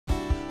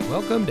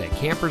Welcome to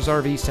Campers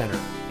RV Center,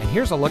 and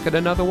here's a look at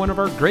another one of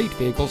our great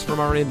vehicles from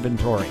our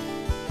inventory.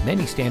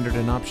 Many standard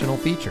and optional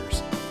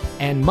features,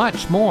 and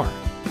much more.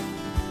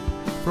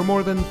 For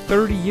more than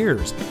 30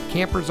 years,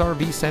 Campers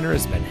RV Center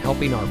has been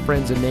helping our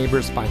friends and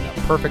neighbors find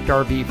the perfect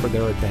RV for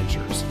their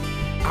adventures.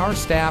 Our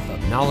staff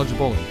of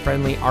knowledgeable and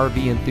friendly RV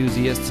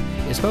enthusiasts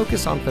is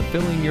focused on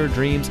fulfilling your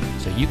dreams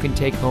so you can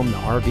take home the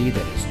RV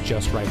that is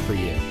just right for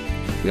you.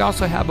 We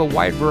also have a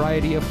wide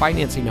variety of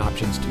financing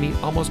options to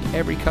meet almost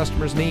every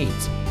customer's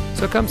needs.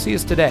 So come see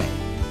us today.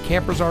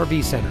 Campers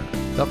RV Center.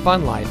 The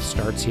fun life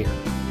starts here.